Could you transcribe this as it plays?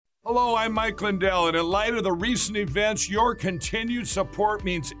Hello, I'm Mike Lindell, and in light of the recent events, your continued support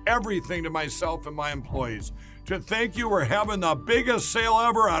means everything to myself and my employees. To thank you, we're having the biggest sale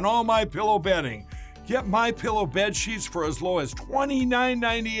ever on all MyPillow bedding. Get MyPillow bed sheets for as low as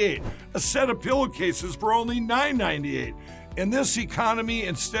 $29.98. A set of pillowcases for only $9.98. In this economy,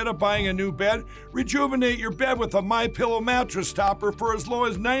 instead of buying a new bed, rejuvenate your bed with a MyPillow mattress topper for as low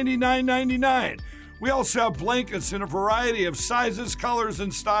as $99.99. We also have blankets in a variety of sizes, colors,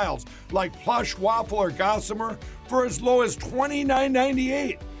 and styles, like plush, waffle, or gossamer, for as low as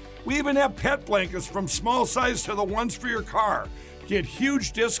 $29.98. We even have pet blankets from small size to the ones for your car. Get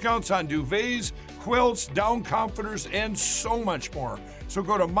huge discounts on duvets, quilts, down comforters, and so much more. So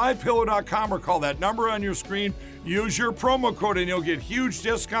go to MyPillow.com or call that number on your screen. Use your promo code and you'll get huge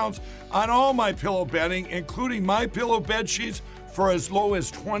discounts on all MyPillow bedding, including MyPillow bed sheets for as low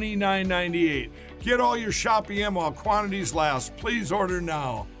as $29.98. Get all your shopping in while quantities last. Please order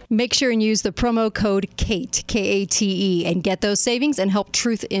now. Make sure and use the promo code KATE, K-A-T-E, and get those savings and help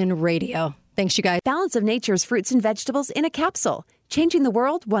Truth in Radio. Thanks, you guys. Balance of Nature's fruits and vegetables in a capsule, changing the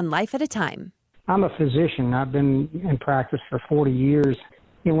world one life at a time. I'm a physician. I've been in practice for 40 years.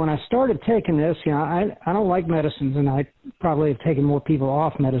 And when I started taking this, I don't like medicines, and I probably have taken more people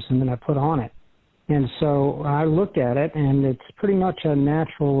off medicine than I put on it. And so I looked at it, and it's pretty much a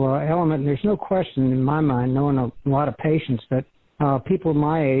natural element. And there's no question in my mind, knowing a lot of patients, that people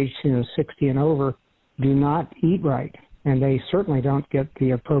my age, 60 and over, do not eat right. And they certainly don't get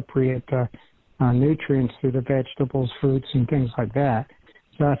the appropriate nutrients through the vegetables, fruits, and things like that.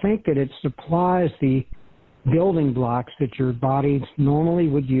 So I think that it supplies the building blocks that your body normally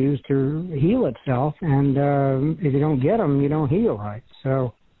would use to heal itself. And if you don't get them, you don't heal right.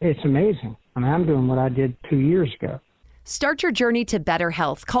 So it's amazing. I'm doing what I did 2 years ago. Start your journey to better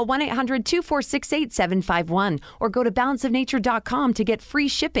health. Call 1-800-246-8751 or go to balanceofnature.com to get free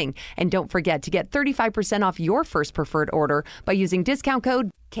shipping. And don't forget to get 35% off your first preferred order by using discount code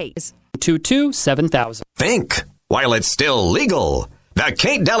KATE. 227,000. Think while it's still legal. The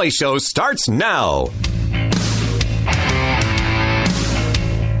Kate Daly Show starts now.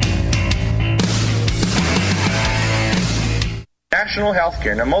 National health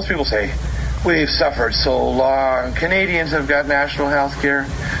care. Now, most people say, we've suffered so long. Canadians have got national health care.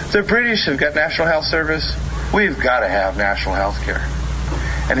 The British have got National Health Service. We've got to have national health care.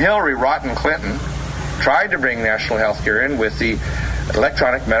 And Hillary Rotten Clinton tried to bring national health care in with the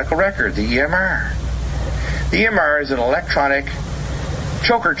electronic medical record, the EMR. The EMR is an electronic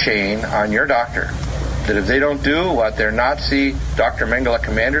choker chain on your doctor that if they don't do what their Nazi Dr. Mengele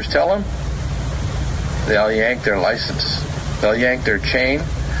commanders tell them, they'll yank their license. They'll yank their chain,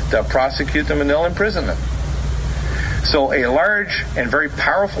 they'll prosecute them, and they'll imprison them. So a large and very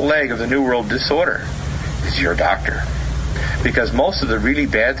powerful leg of the New World disorder is your doctor. Because most of the really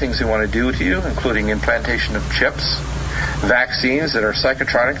bad things they want to do to you, including implantation of chips, vaccines that are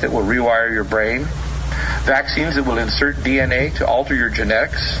psychotronic that will rewire your brain, vaccines that will insert DNA to alter your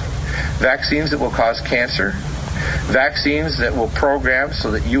genetics, vaccines that will cause cancer, vaccines that will program so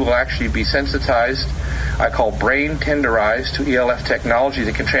that you will actually be sensitized, I call brain tenderized, to ELF technology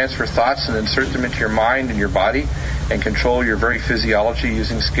that can transfer thoughts and insert them into your mind and your body and control your very physiology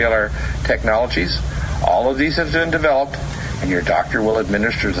using scalar technologies. All of these have been developed, and your doctor will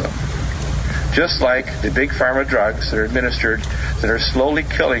administer them. Just like the big pharma drugs that are administered that are slowly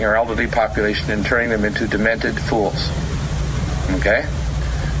killing our elderly population and turning them into demented fools. Okay?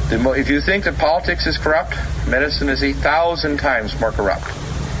 If you think that politics is corrupt, medicine is 1,000 times more corrupt.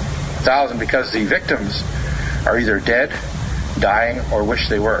 1,000, because the victims are either dead, dying, or wish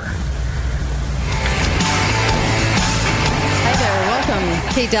they were. Hi there, welcome.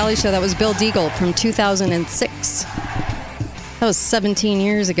 Kate Daly Show. That was Bill Deagle from 2006. That was 17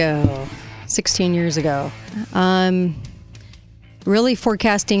 years ago. 16 years ago. Really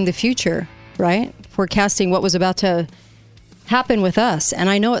forecasting the future, right? Forecasting what was about to happen with us.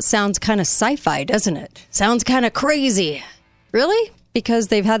 And I know it sounds kind of sci-fi, doesn't it? Sounds kind of crazy. Really? Because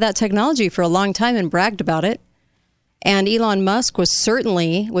they've had that technology for a long time and bragged about it. And Elon Musk was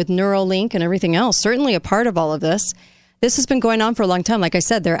certainly, with Neuralink and everything else, certainly a part of all of this. This has been going on for a long time. Like I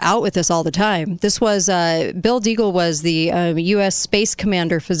said, they're out with this all the time. This was, Bill Deagle was the U.S. Space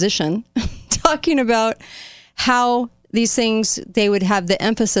Commander physician talking about how these things, they would have the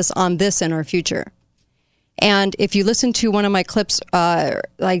emphasis on this in our future. And if you listen to one of my clips,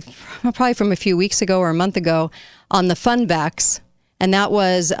 probably from a few weeks ago or a month ago, on the Funbacks, and that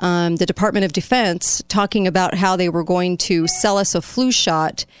was the Department of Defense talking about how they were going to sell us a flu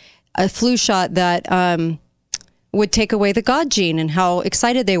shot that would take away the God gene and how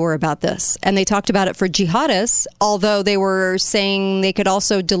excited they were about this. And they talked about it for jihadists, although they were saying they could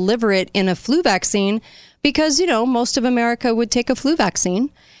also deliver it in a flu vaccine because, most of America would take a flu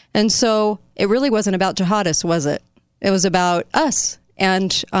vaccine. And so it really wasn't about jihadists, was it? It was about us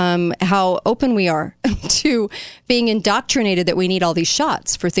and how open we are to being indoctrinated that we need all these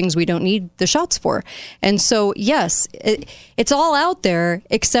shots for things we don't need the shots for. And so, yes, it's all out there,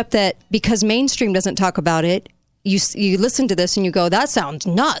 except that because mainstream doesn't talk about it, you listen to this and you go, that sounds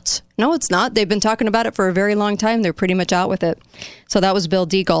nuts. No, it's not. They've been talking about it for a very long time. They're pretty much out with it. So that was Bill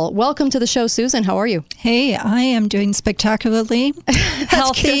Deagle. Welcome to the show, Susan. How are you? Hey, I am doing spectacularly.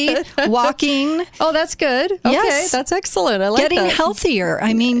 Healthy, walking. Oh, that's good. Okay, yes. That's excellent. I like Getting that. healthier.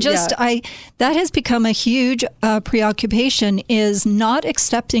 I mean, that has become a huge preoccupation, is not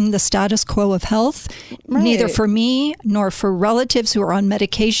accepting the status quo of health, neither for me nor for relatives who are on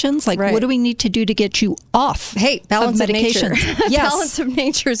medications. Like, what do we need to do to get you off? Hey, balance of nature. Yes. Balance of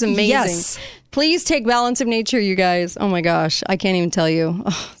nature is amazing. Yes. Please take balance of nature, you guys. Oh my gosh, I can't even tell you.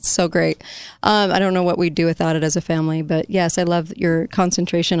 Oh, it's so great. I don't know what we'd do without it as a family, but yes, I love your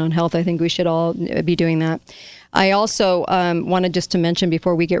concentration on health. I think we should all be doing that. I also wanted just to mention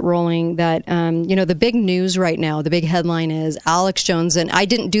before we get rolling that, the big news right now, the big headline is Alex Jones, and I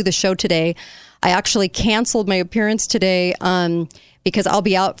didn't do the show today. I actually canceled my appearance today because I'll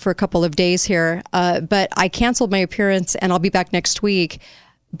be out for a couple of days here, but I canceled my appearance and I'll be back next week.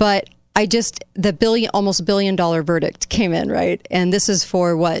 But the almost $1 billion verdict came in, right? And this is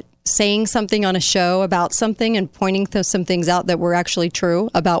for what? Saying something on a show about something and pointing some things out that were actually true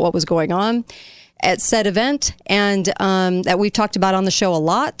about what was going on at said event, and that we've talked about on the show a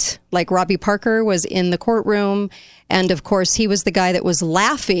lot. Like Robbie Parker was in the courtroom, and of course he was the guy that was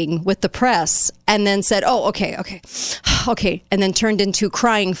laughing with the press and then said, oh, okay, and then turned into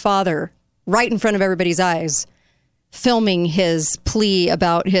crying father right in front of everybody's eyes, filming his plea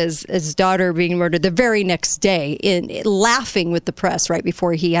about his daughter being murdered the very next day, laughing with the press right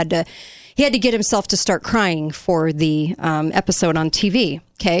before he had to get himself to start crying for the episode on TV.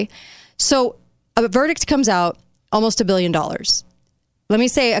 Okay, so a verdict comes out, almost $1 billion. Let me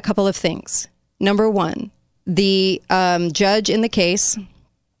say a couple of things. Number one, the judge in the case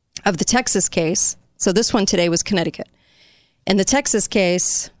of the Texas case. So this one today was Connecticut. In the Texas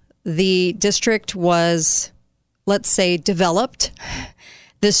case, the district was, let's say, developed.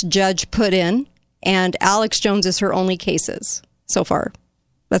 This judge put in, and Alex Jones is her only cases so far.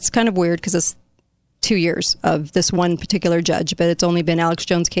 That's kind of weird because it's 2 years of this one particular judge, but it's only been Alex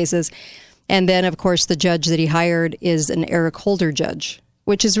Jones cases. And then, of course, the judge that he hired is an Eric Holder judge,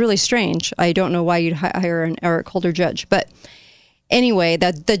 which is really strange. I don't know why you'd hire an Eric Holder judge. But anyway,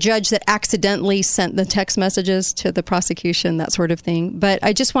 the judge that accidentally sent the text messages to the prosecution, that sort of thing. But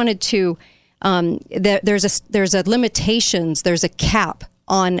I just wanted to, there's a limitations, there's a cap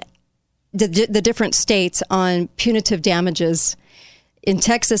on the different states on punitive damages. In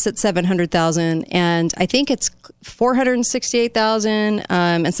Texas, it's $700,000, and I think it's $468,000.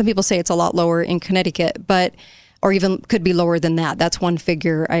 And some people say it's a lot lower in Connecticut, or even could be lower than that. That's one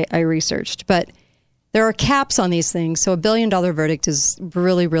figure I researched. But there are caps on these things, so $1 billion verdict is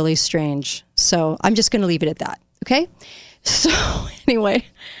really, really strange. So I'm just going to leave it at that. Okay. So anyway,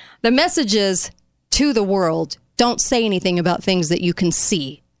 the message is to the world: don't say anything about things that you can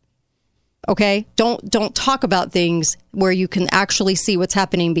see. Okay, don't talk about things where you can actually see what's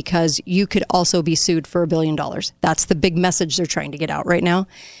happening, because you could also be sued for $1 billion. That's the big message they're trying to get out right now.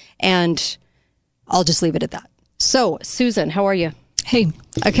 And I'll just leave it at that. So, Susan, how are you? Hey.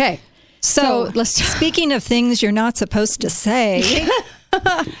 Okay. So let's speaking of things you're not supposed to say.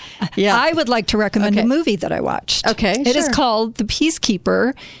 Yeah. I would like to recommend a movie that I watched. Okay. It is called The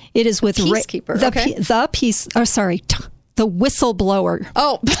Peacekeeper. It is with Peacekeeper. The Whistleblower.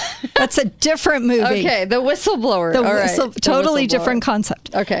 Oh, that's a different movie. Okay, The Whistleblower. Totally different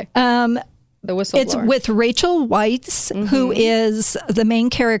concept. Okay. The Whistleblower. It's with Rachel Weisz, who is the main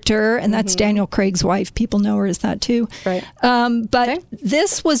character, and that's Daniel Craig's wife. People know her as that too. Right. But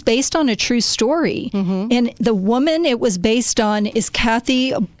this was based on a true story. And the woman it was based on is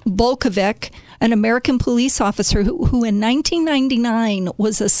Kathy Bolkovic, an American police officer who in 1999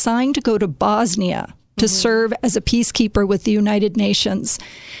 was assigned to go to Bosnia to serve as a peacekeeper with the United Nations.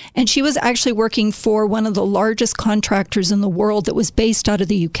 And she was actually working for one of the largest contractors in the world that was based out of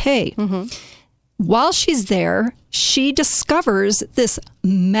the UK. While she's there, she discovers this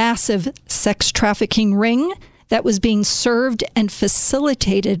massive sex trafficking ring that was being served and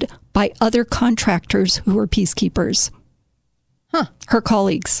facilitated by other contractors who were peacekeepers. Her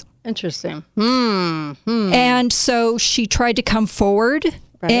colleagues. Interesting. And so she tried to come forward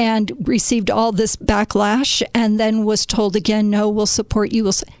and received all this backlash, and then was told again, no, we'll support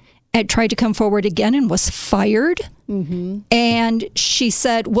you. And tried to come forward again and was fired. And she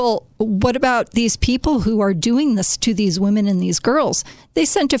said, well, what about these people who are doing this to these women and these girls? They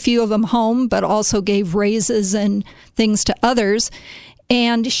sent a few of them home, but also gave raises and things to others.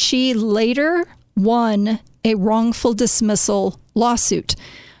 And she later won a wrongful dismissal lawsuit.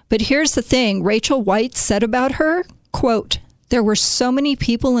 But here's the thing. Rachel White said about her, quote, there were so many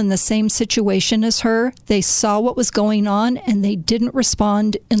people in the same situation as her. They saw what was going on and they didn't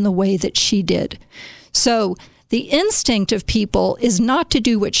respond in the way that she did. So the instinct of people is not to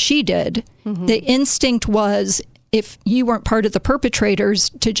do what she did. The instinct was, if you weren't part of the perpetrators,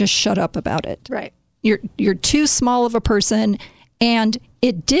 to just shut up about it. Right. You're too small of a person. And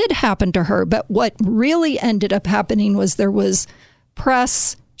it did happen to her. But what really ended up happening was there was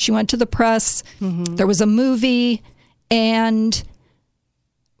press. She went to the press. There was a movie. And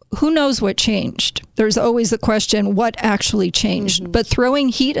who knows what changed? There's always the question, what actually changed? But throwing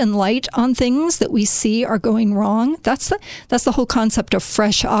heat and light on things that we see are going wrong, that's the whole concept of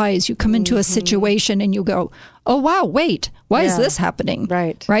fresh eyes. You come into a situation and you go, oh, wow, wait, why is this happening?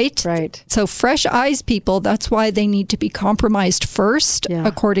 Right. So fresh eyes people, that's why they need to be compromised first,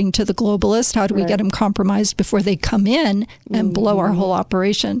 according to the globalists. How do we get them compromised before they come in and blow our whole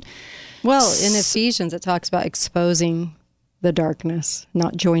operation? Well, in Ephesians, it talks about exposing the darkness,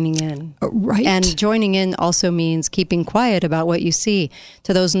 not joining in. Right. And joining in also means keeping quiet about what you see.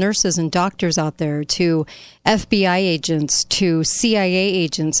 To those nurses and doctors out there, to FBI agents, to CIA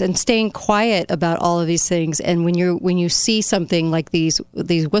agents, and staying quiet about all of these things. And when you see something like these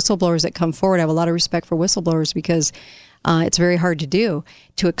whistleblowers that come forward, I have a lot of respect for whistleblowers because it's very hard to do,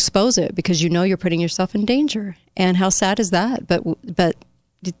 to expose it, because you know you're putting yourself in danger. And how sad is that? But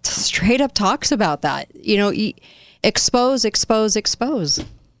it straight up talks about that. Expose.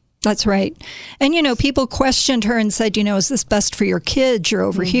 That's right. And, people questioned her and said, is this best for your kids? You're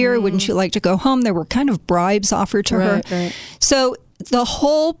over here. Wouldn't you like to go home? There were kind of bribes offered to her. Right. So the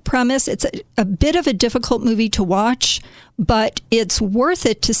whole premise, it's a bit of a difficult movie to watch, but it's worth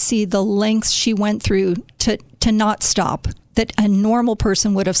it to see the lengths she went through to not stop, that a normal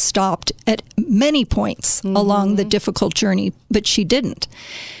person would have stopped at many points along the difficult journey, but she didn't.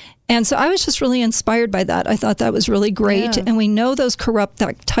 And so I was just really inspired by that. I thought that was really great. Yeah. And we know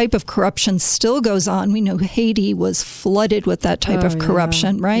that type of corruption still goes on. We know Haiti was flooded with that type of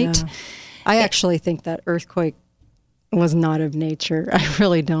corruption, right? Yeah. I actually think that earthquake was not of nature. I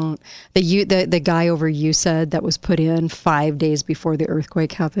really don't. The guy over USAID that was put in 5 days before the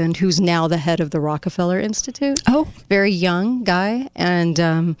earthquake happened, who's now the head of the Rockefeller Institute. Oh. Very young guy. And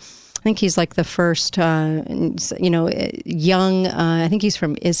I think he's like the first, young, I think he's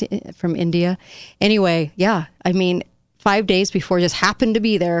from India. Anyway, 5 days before, just happened to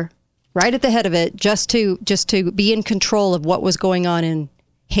be there, right at the head of it, just to be in control of what was going on in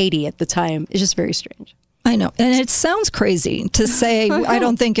Haiti at the time. It's just very strange. I know. And it sounds crazy to say, I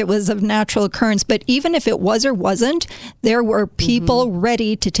don't think it was of natural occurrence, but even if it was or wasn't, there were people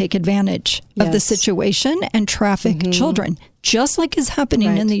ready to take advantage of the situation and traffic children, just like is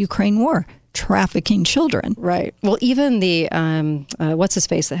happening in the Ukraine war, trafficking children. Right. Well, even the,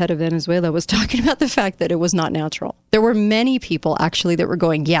 what's-his-face, the head of Venezuela, was talking about the fact that it was not natural. There were many people actually that were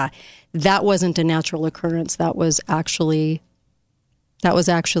going, that wasn't a natural occurrence. That was actually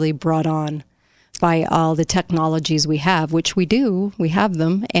brought on by all the technologies we have, which we do. We have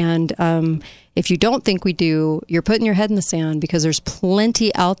them. And if you don't think we do, you're putting your head in the sand, because there's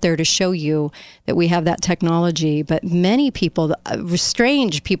plenty out there to show you that we have that technology. But many people,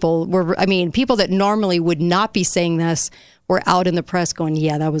 strange people, people that normally would not be saying this, were out in the press going,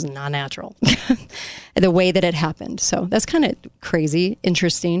 that was not natural, the way that it happened. So that's kind of crazy,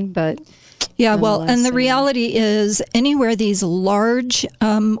 interesting, but... Yeah, well, and the reality is anywhere these large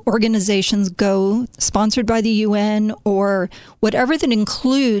organizations go, sponsored by the UN or whatever that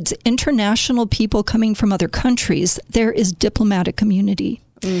includes international people coming from other countries, there is diplomatic immunity.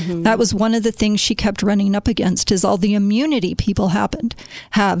 That was one of the things she kept running up against, is all the immunity people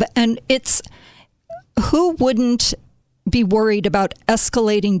have. And it's, who wouldn't be worried about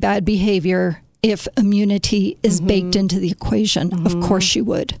escalating bad behavior if immunity is baked into the equation? Of course you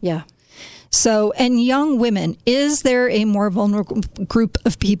would. Yeah. So, and young women, is there a more vulnerable group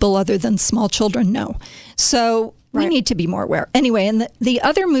of people other than small children? No. So we need to be more aware. Anyway, and the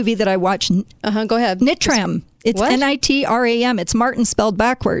other movie that I watched, go ahead. Nitram. It's what? Nitram. It's Martin spelled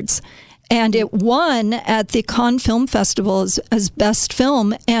backwards. And it won at the Cannes Film Festival as best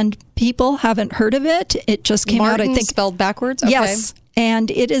film, and people haven't heard of it. It just came out, I think. Spelled backwards? Okay. Yes.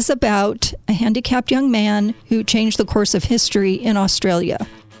 And it is about a handicapped young man who changed the course of history in Australia,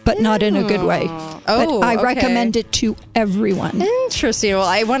 but not in a good way. But I recommend it to everyone. Interesting. Well,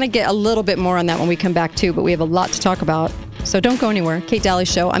 I want to get a little bit more on that when we come back, too, but we have a lot to talk about. So don't go anywhere. Kate Daly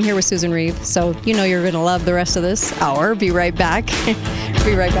Show. I'm here with Susan Reeve, so you know you're going to love the rest of this hour. Be right back.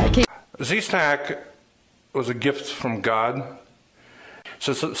 Be right back. Kate. Z-Stack was a gift from God.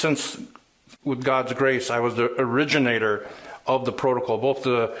 So since with God's grace, I was the originator of the protocol, both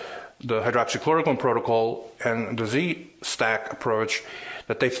the hydroxychloroquine protocol and the Z-Stack approach,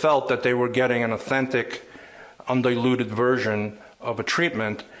 that they felt that they were getting an authentic, undiluted version of a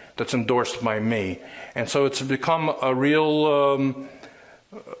treatment that's endorsed by me. And so it's become a real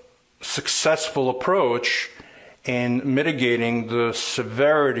successful approach in mitigating the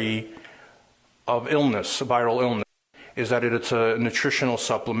severity of illness, viral illness, is that it's a nutritional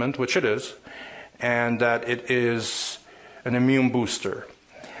supplement, which it is, and that it is an immune booster.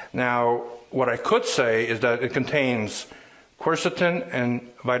 Now, what I could say is that it contains quercetin and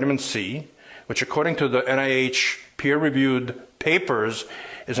vitamin C, which according to the NIH peer-reviewed papers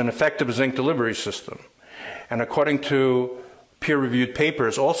is an effective zinc delivery system. And according to peer-reviewed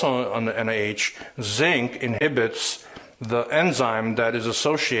papers also on the NIH, zinc inhibits the enzyme that is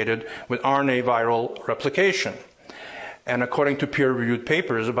associated with RNA viral replication. And according to peer-reviewed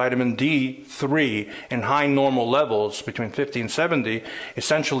papers, vitamin D3 in high normal levels between 50 and 70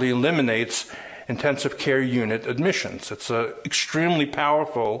 essentially eliminates intensive care unit admissions. It's an extremely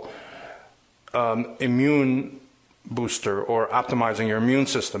powerful immune booster or optimizing your immune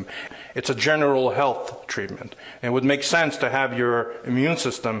system. It's a general health treatment. And it would make sense to have your immune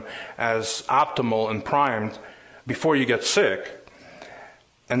system as optimal and primed before you get sick.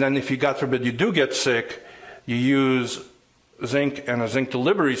 And then if you, God forbid, you do get sick, you use zinc and a zinc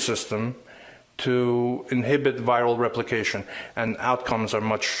delivery system to inhibit viral replication, and outcomes are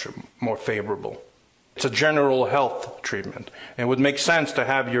much more favorable. It's a general health treatment. And it would make sense to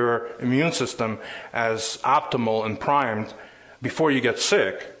have your immune system as optimal and primed before you get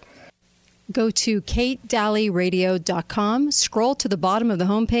sick. Go to KateDalyRadio.com, scroll to the bottom of the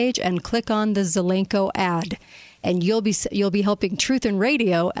homepage, and click on the Zelenko ad. And you'll be helping Truth in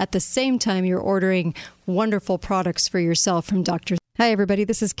Radio at the same time you're ordering wonderful products for yourself from Dr. Hi, everybody.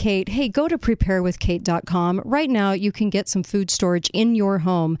 This is Kate. Hey, go to preparewithkate.com. Right now, you can get some food storage in your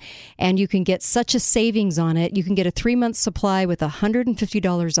home, and you can get such a savings on it. You can get a 3-month supply with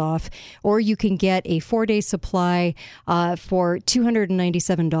 $150 off, or you can get a 4-day supply for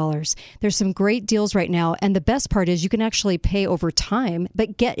 $297. There's some great deals right now, and the best part is you can actually pay over time,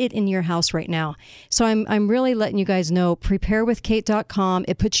 but get it in your house right now. So I'm really letting you guys know, preparewithkate.com.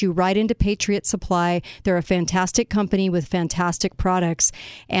 It puts you right into Patriot Supply. They're a fantastic company with fantastic products,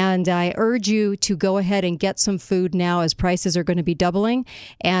 and I urge you to go ahead and get some food now, as prices are going to be doubling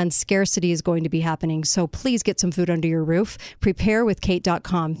and scarcity is going to be happening. So please get some food under your roof.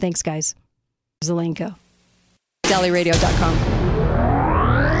 Preparewithkate.com. Thanks, guys. Zelenko.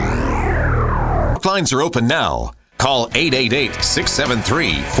 DalyRadio.com. Lines are open now. Call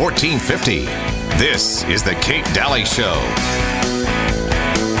 888-673-1450. This is the Kate Daly Show.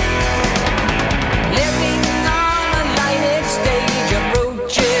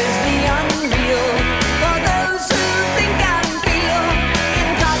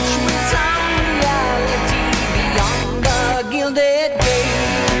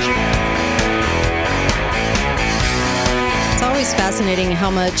 Fascinating how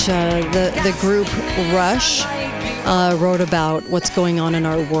much the group Rush wrote about what's going on in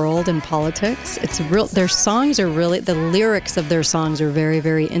our world and politics. It's real. Their songs are really, the lyrics of their songs are very,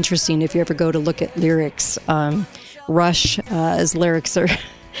 very interesting. If you ever go to look at lyrics, Rush's lyrics are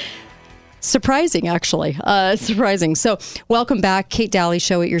surprising, actually. Surprising. So welcome back. Kate Daly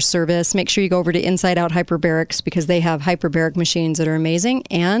Show at your service. Make sure you go over to Inside Out Hyperbarics, because they have hyperbaric machines that are amazing,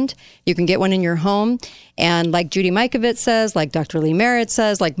 and you can get one in your home. And like Judy Mikovits says, like Dr. Lee Merritt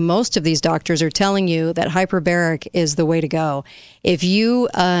says, like most of these doctors are telling you that hyperbaric is the way to go. If you,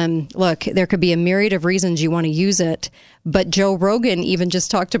 look, there could be a myriad of reasons you want to use it, but Joe Rogan even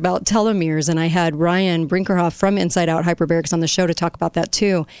just talked about telomeres, and I had Ryan Brinkerhoff from Inside Out Hyperbarics on the show to talk about that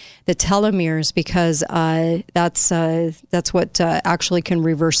too, the telomeres, because that's what actually can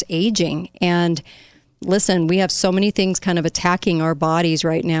reverse aging. And listen, we have so many things kind of attacking our bodies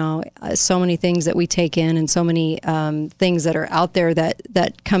right now, so many things that we take in, and so many things that are out there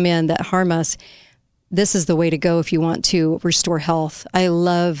that come in that harm us. This is the way to go if you want to restore health. I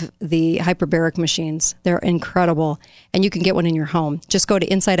love the hyperbaric machines. They're incredible. And you can get one in your home. Just go to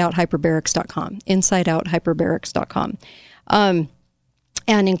InsideOutHyperbarics.com. InsideOutHyperbarics.com.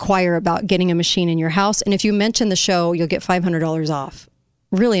 and inquire about getting a machine in your house. And if you mention the show, you'll get $500 off.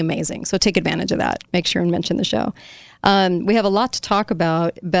 Really amazing. So take advantage of that. Make sure and mention the show. We have a lot to talk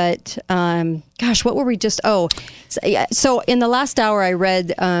about, but gosh, what were we just? So in the last hour, I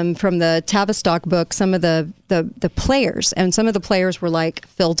read from the Tavistock book some of the players, and some of the players were like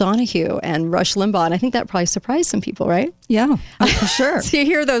Phil Donahue and Rush Limbaugh, and I think that probably surprised some people, right? Yeah, for sure. So you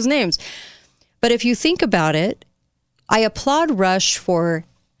hear those names, but if you think about it, I applaud Rush for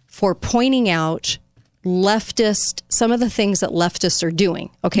pointing out some of the things that leftists are doing,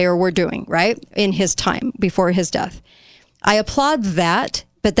 okay, or were doing, right, in his time before his death. I applaud that,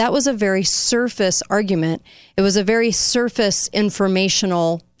 but that was a very surface argument. It was a very surface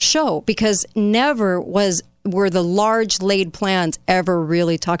informational show, because never were the large laid plans ever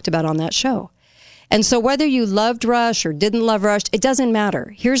really talked about on that show. And so whether you loved Rush or didn't love Rush, it doesn't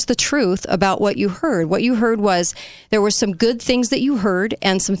matter. Here's the truth about what you heard. What you heard was there were some good things that you heard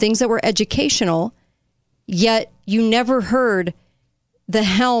and some things that were educational, yet you never heard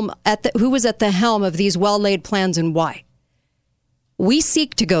who was at the helm of these well-laid plans and why. We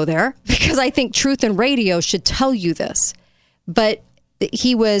seek to go there because I think Truth in Radio should tell you this. But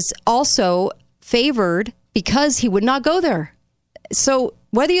he was also favored because he would not go there. So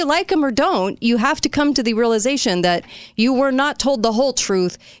whether you like him or don't, you have to come to the realization that you were not told the whole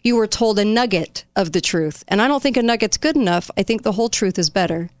truth. You were told a nugget of the truth. And I don't think a nugget's good enough. I think the whole truth is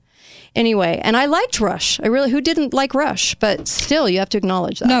better. Anyway, and I liked Rush. Who didn't like Rush? But still, you have to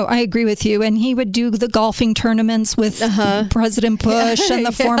acknowledge that. No, I agree with you. And he would do the golfing tournaments with President Bush and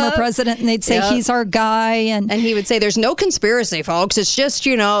the former president, and they'd say, he's our guy. And he would say, there's no conspiracy, folks. It's just,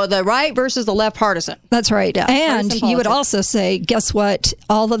 the right versus the left partisan. That's right. Yeah, and he would also say, guess what?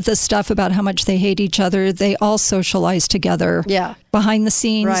 All of this stuff about how much they hate each other, they all socialize together. Yeah. Behind the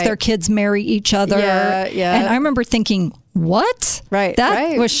scenes, right. Their kids marry each other. Yeah. And I remember thinking, what? Right.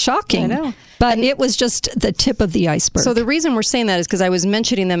 That was shocking. I know. But it was just the tip of the iceberg. So the reason we're saying that is because I was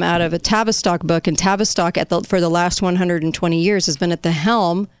mentioning them out of a Tavistock book, and Tavistock for the last 120 years has been at the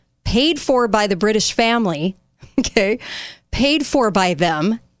helm, paid for by the British family, okay, paid for by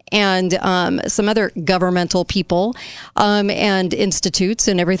them, and some other governmental people and institutes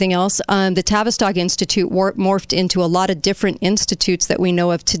and everything else. The Tavistock Institute morphed into a lot of different institutes that we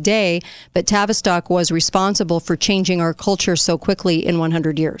know of today, but Tavistock was responsible for changing our culture so quickly in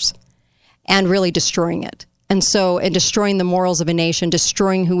 100 years and really destroying it. And destroying the morals of a nation,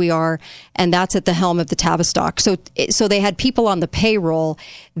 destroying who we are, and that's at the helm of the Tavistock. So they had people on the payroll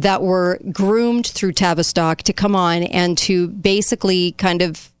that were groomed through Tavistock to come on and to basically kind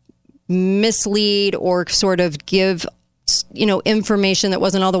of mislead or sort of give, information that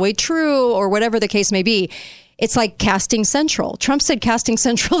wasn't all the way true or whatever the case may be. It's like Casting Central. Trump said Casting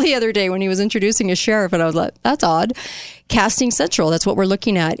Central the other day when he was introducing a sheriff, and I was like, that's odd. Casting Central, that's what we're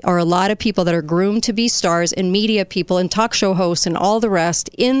looking at, are a lot of people that are groomed to be stars and media people and talk show hosts and all the rest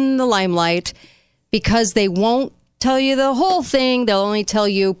in the limelight because they won't tell you the whole thing. They'll only tell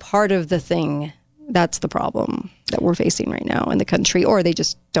you part of the thing. That's the problem that we're facing right now in the country, or they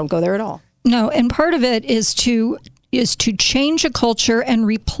just don't go there at all. No, and part of it is to change a culture and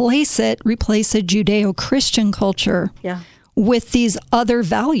replace a Judeo-Christian culture with these other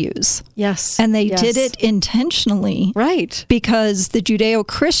values. Yes. And they did it intentionally. Right. Because the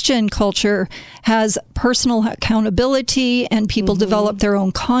Judeo-Christian culture has personal accountability and people develop their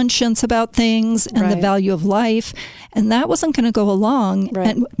own conscience about things and the value of life. And that wasn't going to go along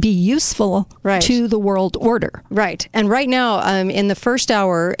and be useful to the world order. Right. And right now, in the first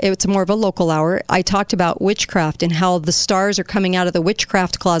hour, it's more of a local hour, I talked about witchcraft and how the stars are coming out of the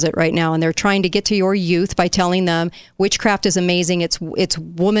witchcraft closet right now. And they're trying to get to your youth by telling them witchcraft is amazing. It's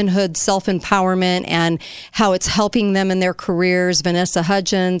womanhood, self-empowerment, and how it's helping them in their careers. Vanessa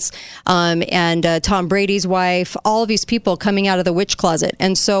Hudgens and Tom Brady's wife, all of these people coming out of the witch closet.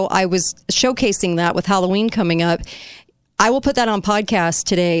 And so I was showcasing that with Halloween coming up. I will put that on podcast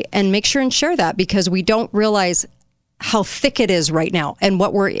today and make sure and share that because we don't realize how thick it is right now and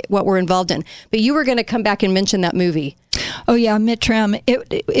what we're involved in. But you were going to come back and mention that movie. Oh yeah, Mitram.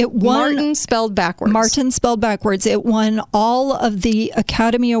 It won. Martin spelled backwards. Martin spelled backwards. It won all of the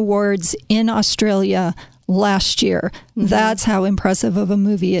Academy Awards in Australia last year. Mm-hmm. That's how impressive of a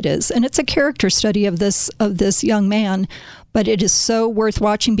movie it is, and it's a character study of this young man. But it is so worth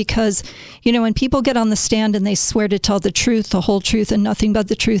watching because, when people get on the stand and they swear to tell the truth, the whole truth, and nothing but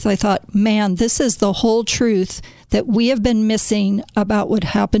the truth, I thought, man, this is the whole truth that we have been missing about what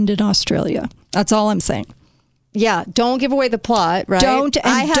happened in Australia. That's all I'm saying. Yeah, don't give away the plot, right? Don't Google it.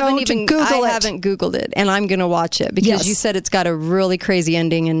 I haven't Googled it, and I'm going to watch it because Yes. you said it's got a really crazy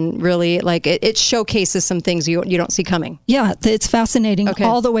ending and really, like, it showcases some things you don't see coming. Yeah, it's fascinating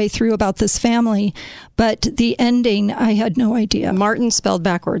all the way through about this family, but the ending, I had no idea. Martin spelled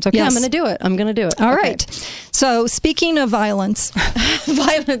backwards. Okay, Yes. I'm going to do it. All Okay. right. So speaking of violence.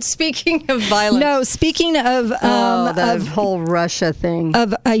 Speaking of violence. No, speaking of the whole Russia thing.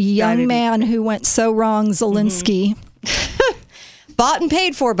 Of a young man who went so wrong, Zelensky. Bought and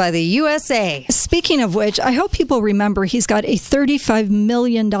paid for by the USA. Speaking of which, I hope people remember he's got a $35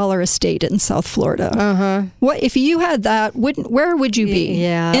 million estate in South Florida. What if you had that? Where would you be?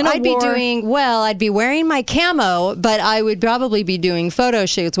 Yeah, in a I'd war? I'd be wearing my camo, but I would probably be doing photo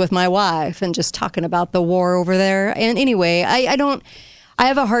shoots with my wife and just talking about the war over there. And anyway, I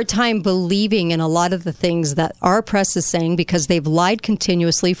have a hard time believing in a lot of the things that our press is saying because they've lied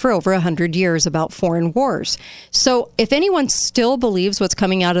continuously for over 100 years about foreign wars. So if anyone still believes what's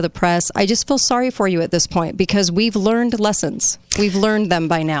coming out of the press, I just feel sorry for you at this point because we've learned lessons. We've learned them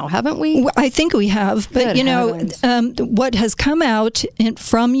by now, haven't we? I think we have. But, Good what has come out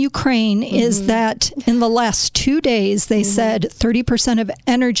from Ukraine is that in the last 2 days, they said 30% of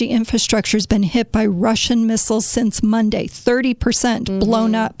energy infrastructure has been hit by Russian missiles since Monday. 30%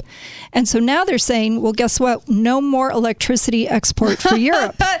 blown up. And so now they're saying, well, guess what? No more electricity export for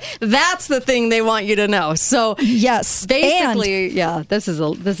Europe. That's the thing they want you to know. So yes, basically, this is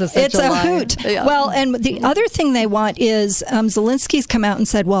such a lie. hoot. Yeah. Well, and the other thing they want is Zelensky's come out and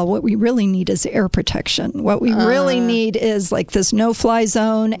said, well, what we really need is air protection. What we really need is like this no-fly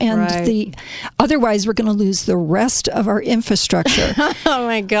zone, and otherwise we're going to lose the rest of our infrastructure. Oh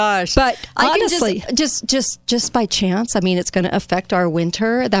my gosh! But honestly, just by chance, I mean, it's going to affect our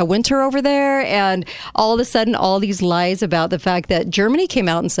winter. That winter over there, and all of a sudden, all these lies about the fact that Germany came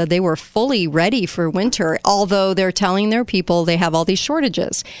out and said they were fully ready for winter, although they're telling their people they have all these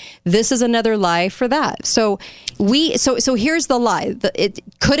shortages. This is another lie for that. So here's the lie.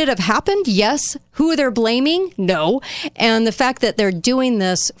 Could it have happened? Yes. Who they're blaming? No. And the fact that they're doing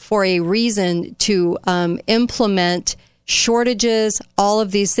this for a reason to implement shortages, all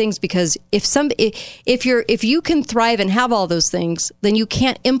of these things, because if you can thrive and have all those things, then you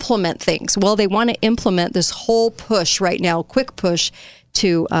can't implement things. Well, they want to implement this whole push right now, quick push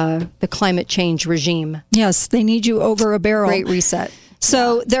to the climate change regime. Yes, they need you over a barrel. Great reset.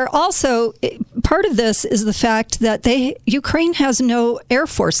 So they're also, part of this is the fact that Ukraine has no air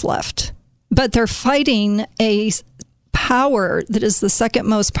force left, but they're fighting a power that is the second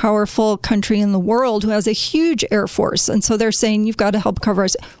most powerful country in the world who has a huge air force. And so they're saying, you've got to help cover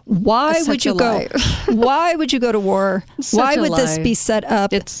us. Why would you go? Why would you go to war? Why would this be set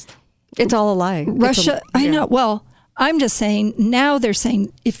up? It's all a lie. Russia, I know. Well, I'm just saying, now they're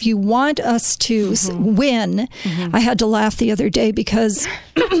saying, if you want us to win, I had to laugh the other day because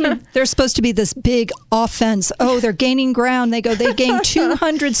there's supposed to be this big offense. Oh, they're gaining ground. They gained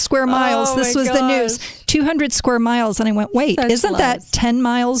 200 square miles. Oh, this was my the news. 200 square miles. And I went, wait, isn't that 10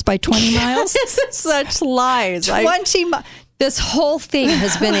 miles by 20 miles? This is such lies. 20 miles. This whole thing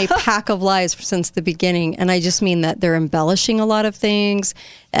has been a pack of lies since the beginning. And I just mean that they're embellishing a lot of things.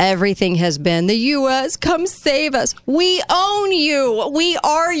 Everything has been, the U.S., come save us. We own you. We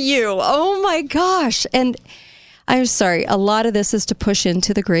are you. Oh, my gosh. And I'm sorry. A lot of this is to push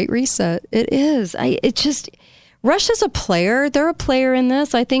into the Great Reset. It is. Russia's a player. They're a player in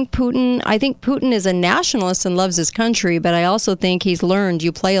this. I think Putin is a nationalist and loves his country, but I also think he's learned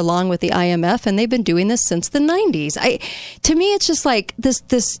you play along with the IMF, and they've been doing this since the 90s. To me, it's just like this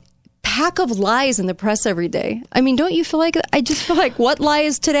pack of lies in the press every day. I mean, don't you feel like, I just feel like, what lie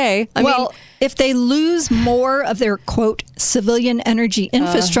is today? I mean, if they lose more of their, quote, civilian energy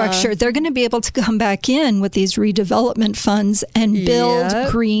infrastructure, they're going to be able to come back in with these redevelopment funds and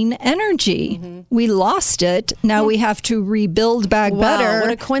build green energy. We lost it. Now we have to rebuild back better.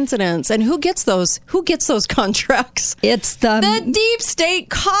 What a coincidence. And who gets those contracts? It's the deep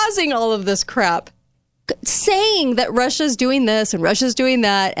state causing all of this crap. Saying that Russia's doing this and Russia's doing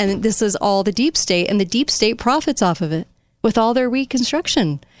that, and this is all the deep state, and the deep state profits off of it with all their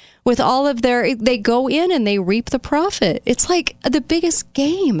reconstruction, with all of they go in and they reap the profit. It's like the biggest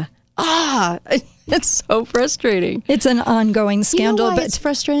game. It's so frustrating. It's an ongoing scandal. You know why but it's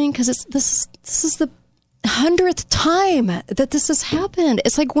frustrating? Because this is the 100th time that this has happened.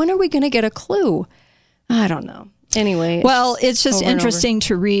 It's like, when are we going to get a clue? I don't know. Anyway, well, it's just interesting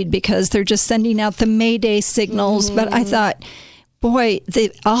to read because they're just sending out the Mayday signals. But I thought, boy,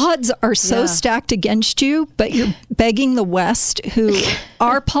 the odds are so stacked against you, but you're begging the West, who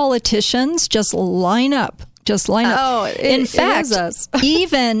our politicians just line up just line up. Oh, in fact, it is us.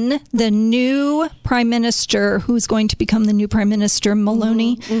 even the new prime minister, who's going to become the new prime minister,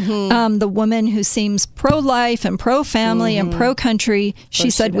 Meloni, the woman who seems pro-life and pro-family and pro-country, she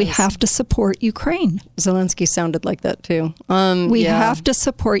said, we have to support Ukraine. Zelensky sounded like that too. We have to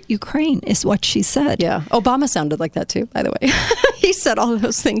support Ukraine, is what she said. Yeah. Obama sounded like that too, by the way. He said all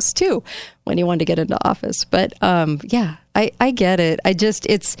those things too when he wanted to get into office. But yeah, I get it.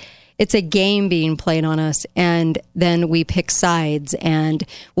 It's a game being played on us, and then we pick sides and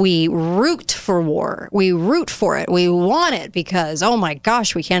we root for war. We root for it. We want it because, oh my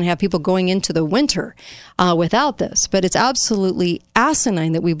gosh, we can't have people going into the winter without this. But it's absolutely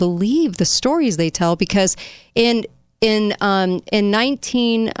asinine that we believe the stories they tell, because in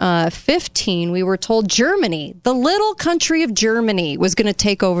 1915, we were told Germany, the little country of Germany, was going to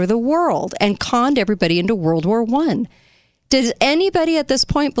take over the world and conned everybody into World War I. Did anybody at this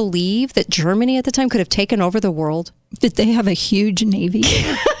point believe that Germany at the time could have taken over the world? Did they have a huge navy?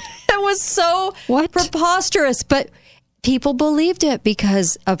 It was so preposterous, but people believed it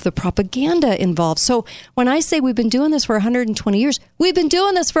because of the propaganda involved. So when I say we've been doing this for 120 years, we've been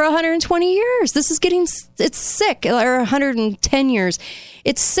doing this for 120 years. This is it's sick, or 110 years.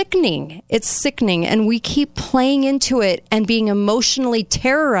 It's sickening. It's sickening. And we keep playing into it and being emotionally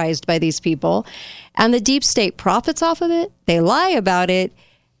terrorized by these people. And the deep state profits off of it. They lie about it.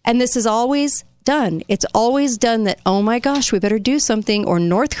 And this is always done. It's always done that, oh my gosh, we better do something, or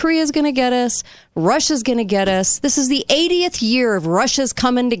North Korea is going to get us. Russia's going to get us. This is the 80th year of Russia's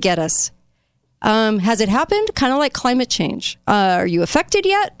coming to get us. Has it happened? Kind of like climate change. Are you affected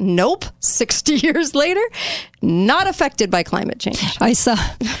yet? Nope. 60 years later, not affected by climate change. I saw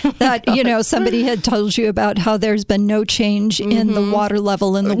that, somebody had told you about how there's been no change in the water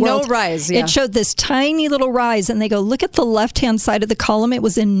level in the world. No rise, yeah. It showed this tiny little rise, and they go, look at the left-hand side of the column. It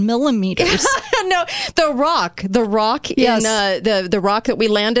was in millimeters. No, the rock yes. in the rock that we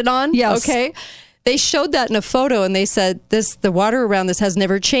landed on. Yes. Okay. They showed that in a photo, and they said the water around this has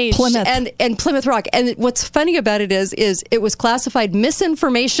never changed. Plymouth. And Plymouth Rock. And what's funny about it is it was classified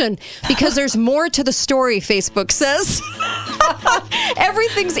misinformation because there's more to the story, Facebook says.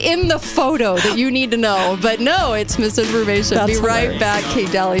 Everything's in the photo that you need to know. But no, it's misinformation. That's Be right hilarious. back.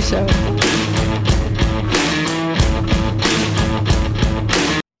 Kate Daly Show.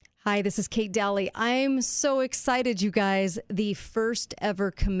 Hi, this is Kate Daly. I'm so excited, you guys. The first ever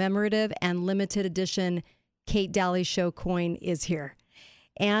commemorative and limited edition Kate Daly Show coin is here.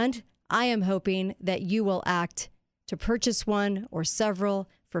 And I am hoping that you will act to purchase one or several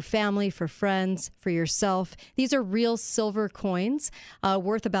for family, for friends, for yourself. These are real silver coins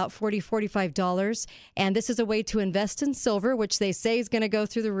worth about $40, $45. And this is a way to invest in silver, which they say is going to go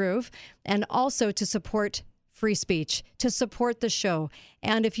through the roof, and also to support free speech, to support the show.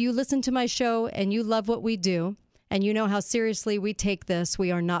 And if you listen to my show and you love what we do, and you know how seriously we take this,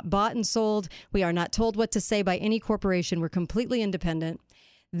 we are not bought and sold. We are not told what to say by any corporation. We're completely independent.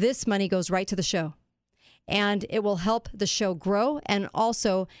 This money goes right to the show. And it will help the show grow and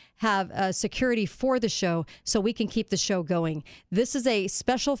also have security for the show so we can keep the show going. This is a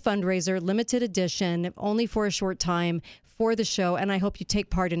special fundraiser, limited edition, only for a short time for the show, and I hope you take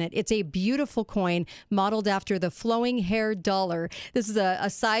part in it. It's a beautiful coin modeled after the flowing hair dollar. This is a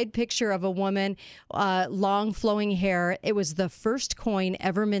side picture of a woman, long flowing hair. It was the first coin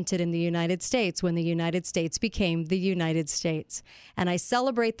ever minted in the United States when the United States became the United States. And I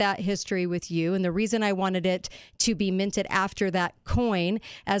celebrate that history with you. And the reason I wanted it to be minted after that coin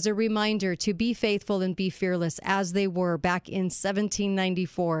as a reminder to be faithful and be fearless as they were back in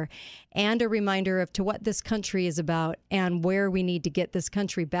 1794. And a reminder of to what this country is about and where we need to get this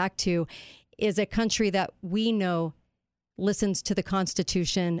country back to is a country that we know listens to the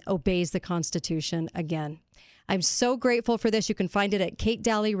Constitution, obeys the Constitution again. I'm so grateful for this. You can find it at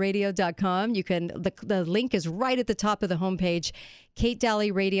KateDalyRadio.com. The link is right at the top of the homepage,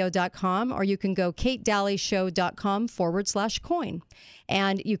 KateDalyRadio.com, or you can go KateDalyShow.com/coin.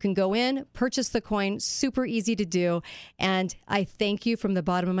 And you can go in, purchase the coin, super easy to do. And I thank you from the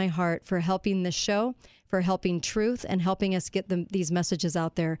bottom of my heart for helping this show, for helping truth, and helping us get these messages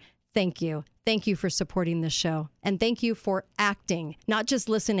out there. Thank you. Thank you for supporting this show. And thank you for acting, not just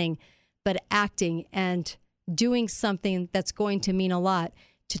listening, but acting and doing something that's going to mean a lot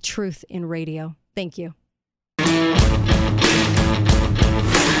to truth in radio. Thank you.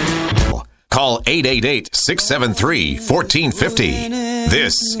 Call 888-673-1450.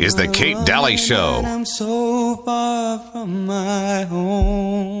 This is the Kate Daly Show. I'm so far from my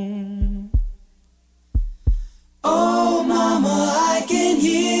home. Oh, mama, I can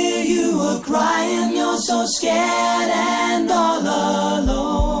hear you a-crying. You're so scared and all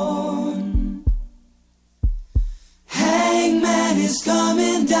alone.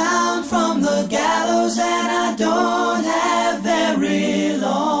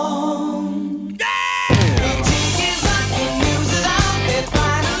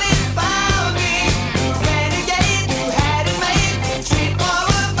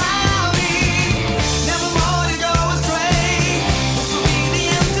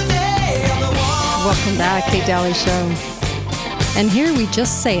 Welcome back, Kate Daly Show. And here we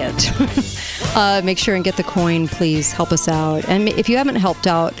just say it. Make sure and get the coin, please. Help us out. And if you haven't helped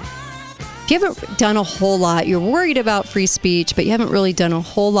out, if you haven't done a whole lot, you're worried about free speech, but you haven't really done a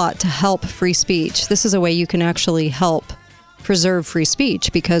whole lot to help free speech, this is a way you can actually help preserve free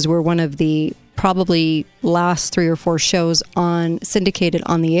speech, because we're one of the probably last 3 or 4 shows syndicated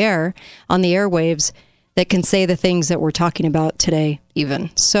on the airwaves, that can say the things that we're talking about today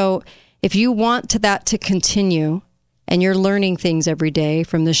even. So if you want that to continue, and you're learning things every day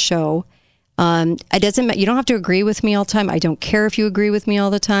from this show, it doesn't matter. You don't have to agree with me all the time. I don't care if you agree with me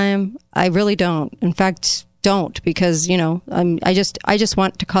all the time. I really don't. In fact, don't, because I just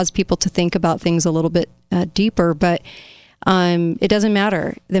want to cause people to think about things a little bit deeper. But it doesn't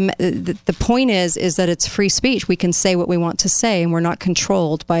matter. The point is that it's free speech. We can say what we want to say, and we're not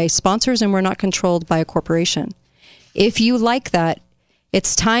controlled by sponsors, and we're not controlled by a corporation. If you like that,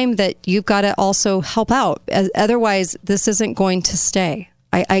 it's time that you've got to also help out. Otherwise, this isn't going to stay.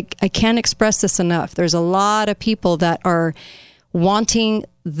 I can't express this enough. There's a lot of people that are wanting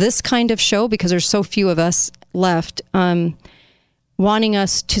this kind of show, because there's so few of us left, wanting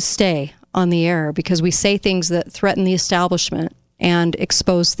us to stay on the air because we say things that threaten the establishment and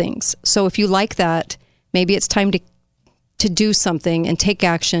expose things. So if you like that, maybe it's time to do something and take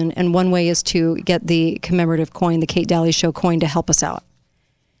action. And one way is to get the commemorative coin, the Kate Daly Show coin, to help us out.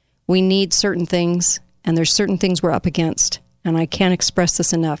 We need certain things, and there's certain things we're up against, and I can't express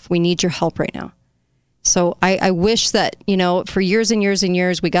this enough. We need your help right now. So I wish that, for years and years and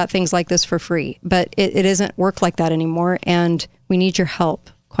years, we got things like this for free, but it doesn't work like that anymore, and we need your help,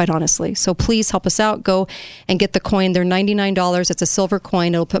 quite honestly. So please help us out. Go and get the coin. They're $99. It's a silver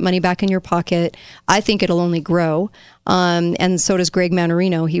coin. It'll put money back in your pocket. I think it'll only grow. And so does Greg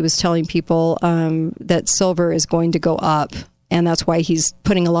Manarino. He was telling people that silver is going to go up. And that's why he's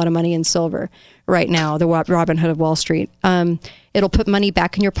putting a lot of money in silver right now, the Robin Hood of Wall Street. It'll put money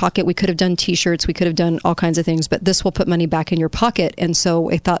back in your pocket. We could have done T-shirts. We could have done all kinds of things, but this will put money back in your pocket. And so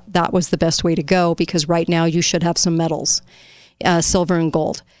I thought that was the best way to go, because right now you should have some metals, silver and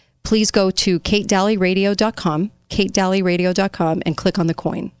gold. Please go to KateDalyRadio.com, KateDalyRadio.com, and click on the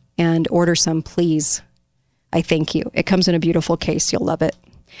coin and order some, please. I thank you. It comes in a beautiful case. You'll love it.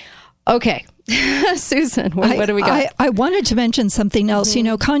 Okay. Susan, what do we got? I wanted to mention something else.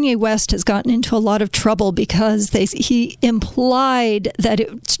 Mm-hmm. Kanye West has gotten into a lot of trouble because he implied that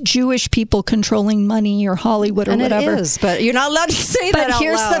it's Jewish people controlling money or Hollywood or whatever. It is, but you're not allowed to say that out But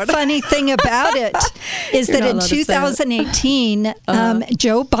here's loud. the funny thing about it is that in 2018,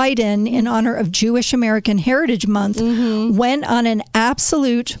 Joe Biden, in honor of Jewish American Heritage Month, went on an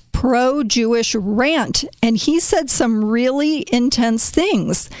absolute pro-Jewish rant, and he said some really intense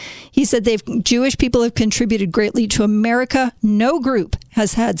things. He said Jewish people have contributed greatly to America. No group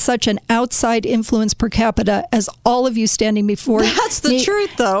has had such an outside influence per capita as all of you standing before That's the me,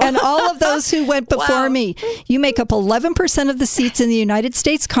 truth, though. and all of those who went before me. You make up 11% of the seats in the United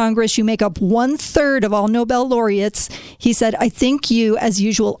States Congress. You make up 1/3 of all Nobel laureates. He said, I think you, as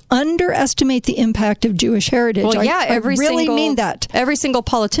usual, underestimate the impact of Jewish heritage. Well, yeah, I really mean that. Every single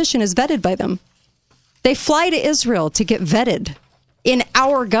politician is vetted by them. They fly to Israel to get vetted in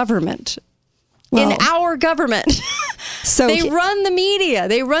our government. In our government. So they run the media.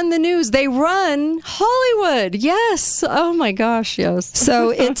 They run the news. They run Hollywood. Yes. Oh my gosh. Yes. So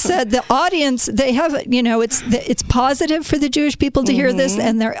it said the audience, they have, it's positive for the Jewish people to hear this.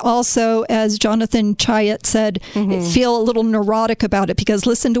 And they're also, as Jonathan Chayat said, feel a little neurotic about it, because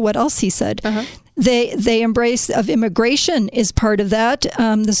listen to what else he said. They embrace of immigration is part of that.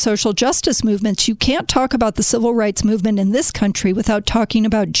 The social justice movements. You can't talk about the civil rights movement in this country without talking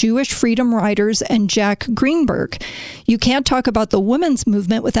about Jewish freedom riders and Jack Greenberg. You can't talk about the women's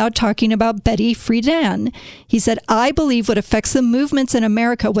movement without talking about Betty Friedan. He said, I believe what affects the movements in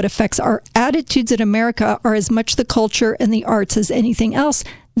America, what affects our attitudes in America, are as much the culture and the arts as anything else.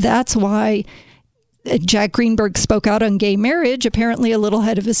 That's why Jack Greenberg spoke out on gay marriage, apparently a little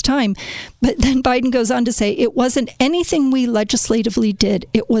ahead of his time. But then Biden goes on to say, it wasn't anything we legislatively did.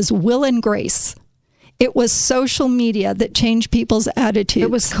 It was will and grace. It was social media that changed people's attitudes.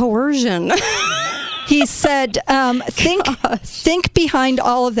 It was coercion. He said, think behind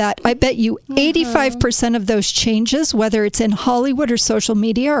all of that. I bet you 85% of those changes, whether it's in Hollywood or social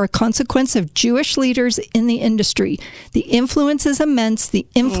media, are a consequence of Jewish leaders in the industry. The influence is immense.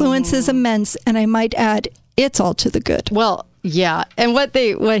 And I might add, it's all to the good. Well, yeah. And what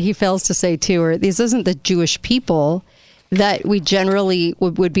he fails to say, too, are this isn't the Jewish people that we generally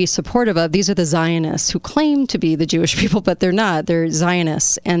would be supportive of. These are the Zionists who claim to be the Jewish people, but they're not. They're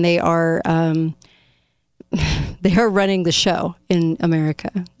Zionists, and they are they are running the show in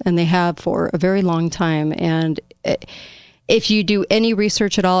America, and they have for a very long time. And if you do any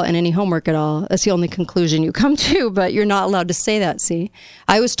research at all and any homework at all, that's the only conclusion you come to, but you're not allowed to say that, see?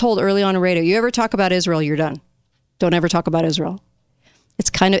 I was told early on radio, you ever talk about Israel, you're done. Don't ever talk about Israel.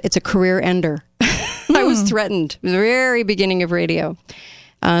 It's a career ender. I was threatened at the very beginning of radio.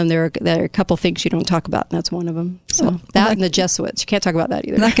 There are a couple things you don't talk about, and that's one of them. So and the Jesuits, you can't talk about that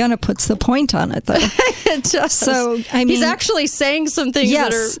either. That kind of puts the point on it, though. It does. So I mean, he's actually saying some things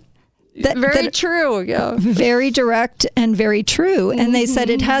that are very true. Yeah, very direct and very true. And they said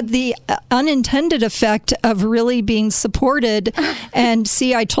it had the unintended effect of really being supported. And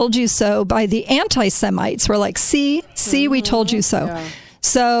see, I told you so by the anti-Semites. We're like, see, we told you so. Yeah.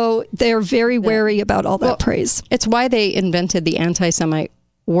 So they're very wary about all that praise. It's why they invented the anti-Semite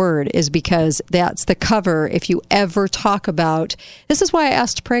word, is because that's the cover. If you ever talk about, this is why I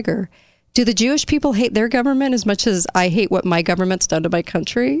asked Prager, do the Jewish people hate their government as much as I hate what my government's done to my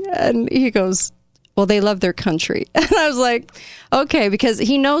country? And he goes, well, they love their country. And I was like, okay, because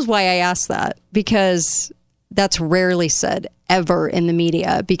he knows why I asked that, because that's rarely said ever in the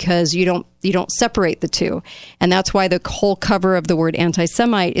media, because you don't separate the two. And that's why the whole cover of the word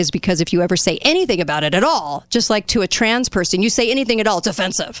anti-Semite is, because if you ever say anything about it at all, just like to a trans person, you say anything at all, it's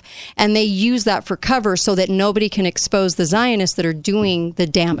offensive. And they use that for cover so that nobody can expose the Zionists that are doing the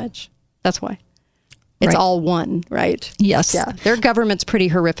damage. That's why. It's all one, right? Yes. Yeah. Their government's pretty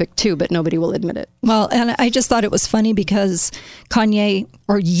horrific too, but nobody will admit it. Well, and I just thought it was funny because Kanye,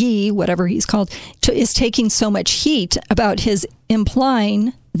 or Ye, whatever he's called, is taking so much heat about his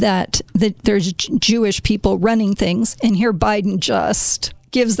implying that there's Jewish people running things. And here Biden just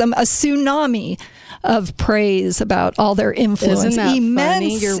gives them a tsunami of praise about all their influence. Isn't that immense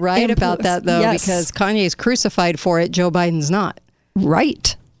funny? You're right influence. about that, though, yes. because Kanye's crucified for it. Joe Biden's not.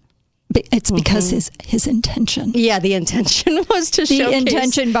 Right. It's because his intention. Yeah, the intention was to showcase the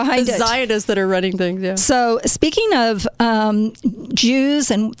intention behind the Zionists that are running things. Yeah. So speaking of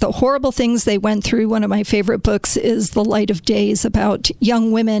Jews and the horrible things they went through, one of my favorite books is The Light of Days, about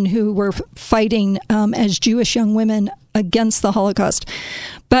young women who were fighting as Jewish young women against the Holocaust.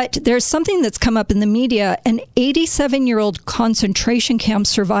 But there's something that's come up in the media. An 87-year-old concentration camp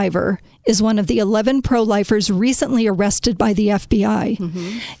survivor is one of the 11 pro-lifers recently arrested by the FBI.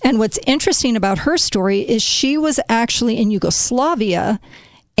 Mm-hmm. And what's interesting about her story is she was actually in Yugoslavia,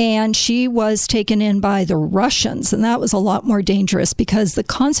 and she was taken in by the Russians. And that was a lot more dangerous, because the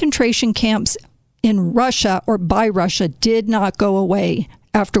concentration camps in Russia, or by Russia, did not go away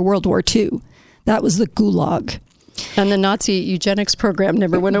after World War II. That was the Gulag. And the Nazi eugenics program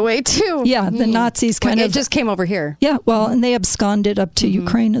never went away, too. Yeah, the Nazis it just came over here. Yeah, well, and they absconded up to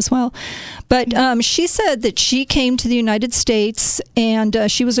Ukraine as well. But she said that she came to the United States,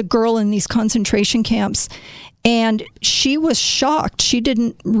 and she was a girl in these concentration camps, and she was shocked. She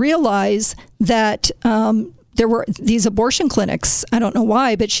didn't realize that there were these abortion clinics. I don't know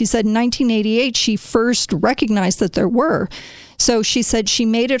why, but she said in 1988 she first recognized that there were. So she said she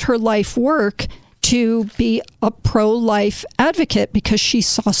made it her life work to be a pro-life advocate, because she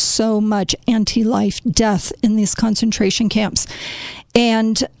saw so much anti-life death in these concentration camps.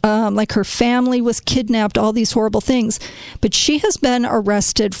 And like her family was kidnapped, all these horrible things. But she has been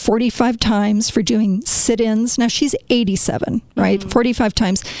arrested 45 times for doing sit-ins. Now she's 87, right? 45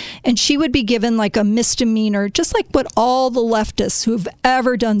 times. And she would be given like a misdemeanor, just like what all the leftists who've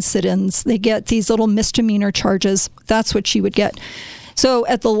ever done sit-ins, they get these little misdemeanor charges. That's what she would get. So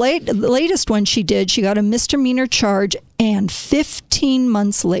at the latest one she did, she got a misdemeanor charge, and 15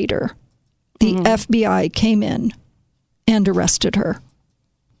 months later, the FBI came in and arrested her.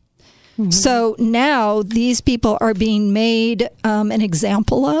 So now these people are being made an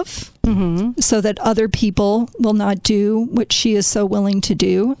example of, so that other people will not do what she is so willing to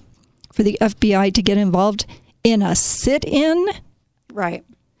do, for the FBI to get involved in a sit-in. Right.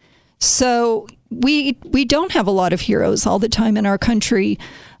 So we don't have a lot of heroes all the time in our country.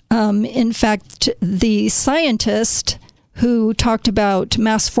 In fact, the scientist who talked about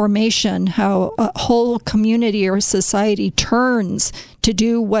mass formation, how a whole community or society turns to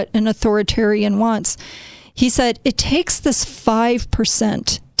do what an authoritarian wants, he said it takes this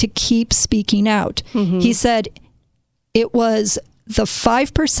 5% to keep speaking out. He said it was the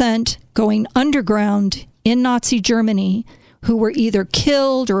 5% going underground in Nazi Germany who were either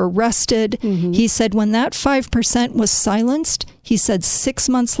killed or arrested. He said when that 5% was silenced, he said 6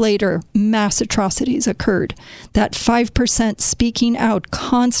 months later, mass atrocities occurred. That 5% speaking out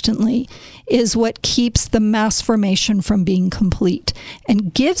constantly is what keeps the mass formation from being complete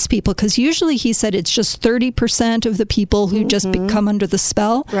and gives people, because usually he said it's just 30% of the people who just come under the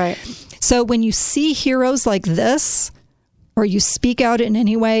spell. Right. So when you see heroes like this, or you speak out in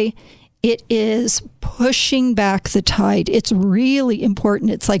any way, it is pushing back the tide. It's really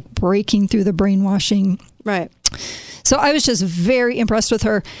important. It's like breaking through the brainwashing. Right. So I was just very impressed with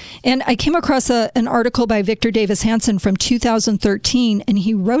her. And I came across an article by Victor Davis Hanson from 2013, and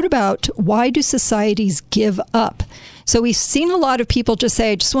he wrote about why do societies give up? So we've seen a lot of people just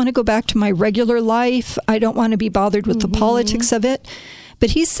say, I just want to go back to my regular life. I don't want to be bothered with the politics of it.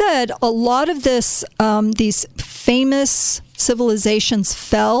 But he said a lot of this, these famous civilizations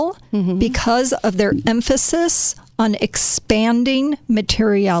fell because of their emphasis on expanding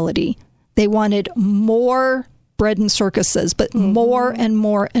materiality. They wanted more bread and circuses, but more and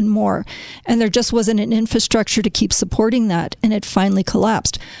more and more. And there just wasn't an infrastructure to keep supporting that. And it finally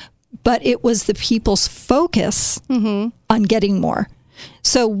collapsed. But it was the people's focus on getting more.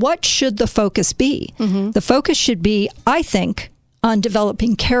 So what should the focus be? The focus should be, I think, on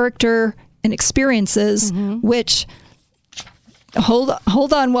developing character and experiences, which,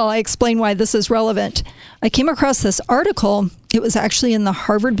 hold on while I explain why this is relevant. I came across this article. It was actually in the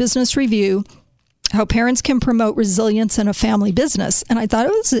Harvard Business Review, how parents can promote resilience in a family business. And I thought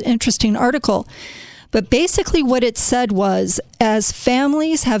it was an interesting article. But basically what it said was, as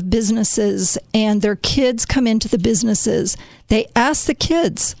families have businesses and their kids come into the businesses, they ask the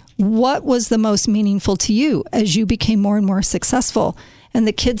kids, what was the most meaningful to you as you became more and more successful? And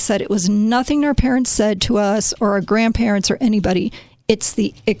the kids said it was nothing our parents said to us or our grandparents or anybody. It's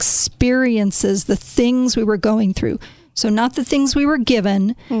the experiences, the things we were going through. So not the things we were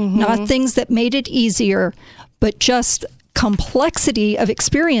given, not things that made it easier, but just complexity of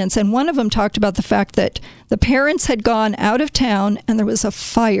experience. And one of them talked about the fact that the parents had gone out of town and there was a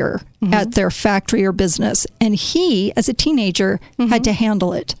fire at their factory or business. And he, as a teenager, had to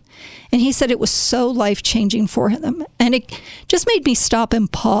handle it. And he said it was so life-changing for them. And it just made me stop and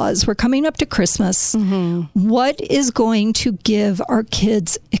pause. We're coming up to Christmas. What is going to give our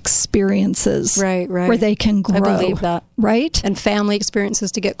kids experiences where they can grow? I believe that. Right? And family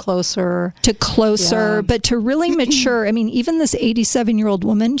experiences to get closer. But to really mature. I mean, even this 87-year-old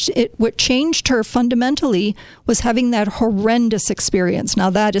woman, what changed her fundamentally was having that horrendous experience. Now,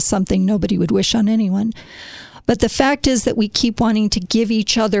 that is something nobody would wish on anyone. But the fact is that we keep wanting to give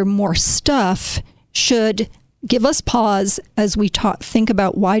each other more stuff should give us pause as we think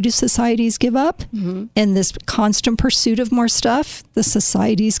about why do societies give up? In this constant pursuit of more stuff, the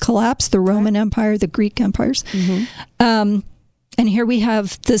societies collapse, the Roman Empire, the Greek empires. And here we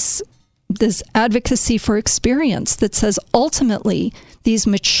have this advocacy for experience that says ultimately these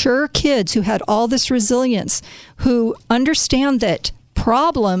mature kids who had all this resilience, who understand that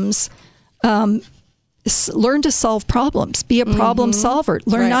problems learn to solve problems, be a problem solver,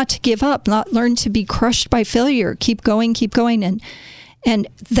 learn not to give up, not learn to be crushed by failure, keep going. And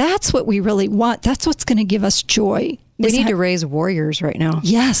that's what we really want. That's what's going to give us joy. We need to raise warriors right now.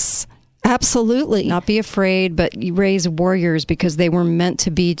 Yes, absolutely. Not be afraid, but raise warriors because they were meant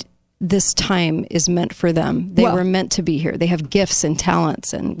to be. This time is meant for them. They were meant to be here. They have gifts and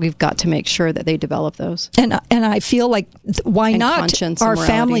talents, and we've got to make sure that they develop those. And I feel like, why not? Our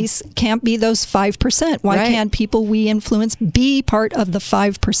families can't be those 5%. Why can't people we influence be part of the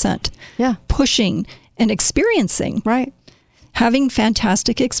 5%? Yeah. Pushing and experiencing. Right. Having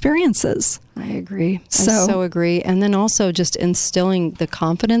fantastic experiences. I agree. I so agree. And then also just instilling the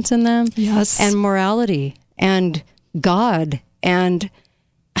confidence in them. Yes. And morality and God, and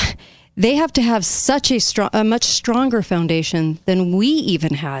they have to have such a much stronger foundation than we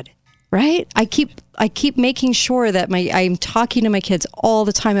even had, right? I keep making sure that I'm talking to my kids all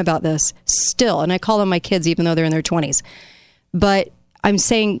the time about this still, and I call them my kids even though they're in their 20s. But I'm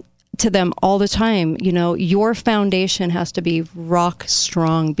saying to them all the time, your foundation has to be rock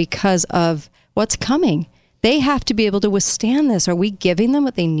strong because of what's coming. They have to be able to withstand this. Are we giving them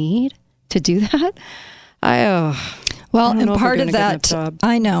what they need to do that? And part of that,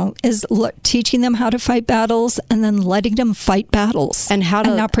 I know, is teaching them how to fight battles and then letting them fight battles and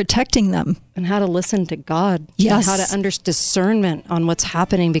not protecting them. And how to listen to God. Yes. And how to understand discernment on what's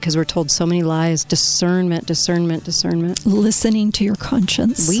happening because we're told so many lies. Discernment. Listening to your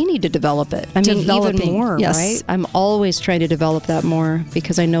conscience. We need to develop it. I mean, even more, right? I'm always trying to develop that more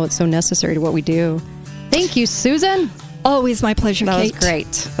because I know it's so necessary to what we do. Thank you, Susan. Always my pleasure, That Kate. was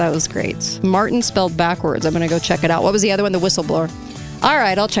great. That was great. Martin spelled backwards. I'm going to go check it out. What was the other one? The Whistleblower. All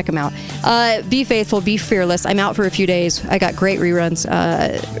right, I'll check them out. Be faithful, be fearless. I'm out for a few days. I got great reruns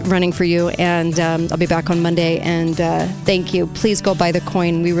running for you, and I'll be back on Monday. And thank you. Please go buy the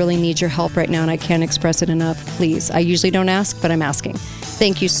coin. We really need your help right now, and I can't express it enough. Please. I usually don't ask, but I'm asking.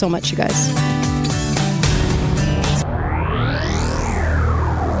 Thank you so much, you guys.